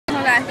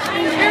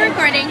Yeah, we're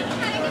recording.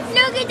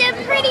 Look at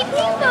the pretty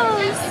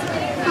peoples.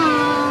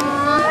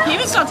 Aww. Can you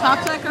even still talk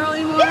to that girl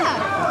anymore?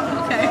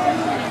 Yeah. Okay.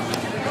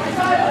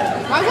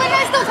 Why wouldn't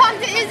I still talk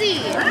to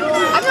Izzy?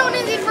 I've known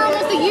Izzy for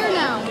almost a year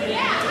now.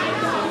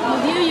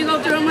 With you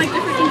go through them like the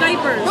freaking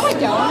diapers. No, I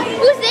don't.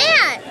 Who's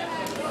that?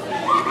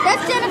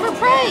 That's Jennifer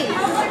Price.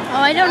 Oh,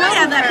 I don't know. I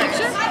have that her.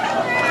 picture.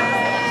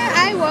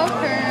 I woke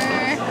her.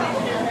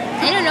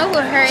 I don't know who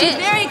her She's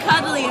is. very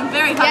cuddly and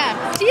very huggy.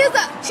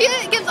 Yeah, she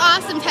gives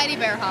awesome teddy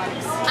bear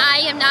hugs.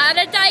 I am not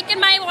a dyke and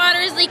my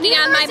water is leaking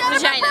on my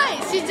Jennifer vagina.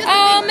 Price. She's just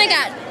Oh my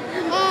god.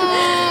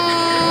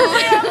 Oh.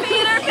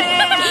 Peter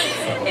Pan.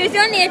 There's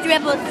only a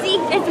dribble. See,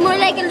 it's more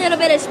like a little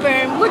bit of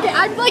sperm. Look,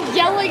 I'm like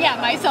yelling at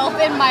myself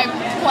in my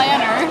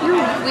planner.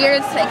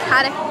 Weird,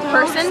 psychotic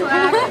person.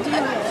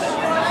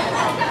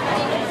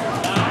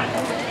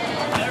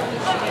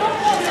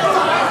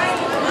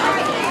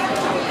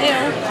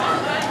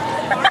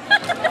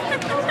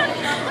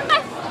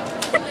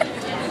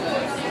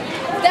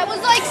 That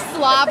was like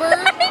slobber.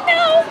 I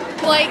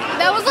know. Like,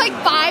 that was like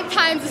 5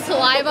 times the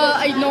saliva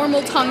a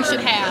normal tongue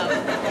should have.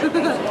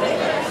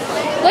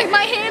 Like,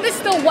 my hand is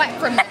still wet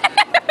from that.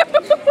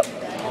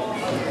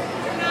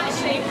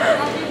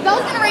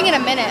 Bell's gonna ring in a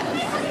minute.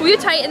 Will you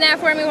tighten that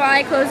for me while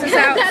I close this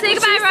out? That's Say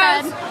what goodbye, she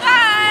said. Rose.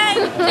 Bye.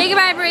 Say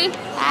goodbye, Brie.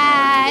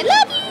 I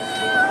love you.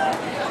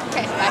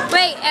 Okay, bye.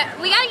 Wait,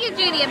 we gotta give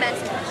JD a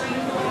message.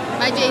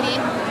 Bye, JD.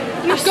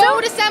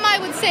 Go to Semi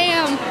with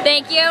Sam.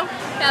 Thank you,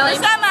 Kelly.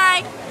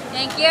 Semi.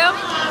 Thank you.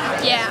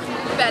 Yeah,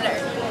 better.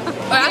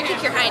 Or I'll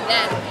kick your hind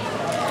end.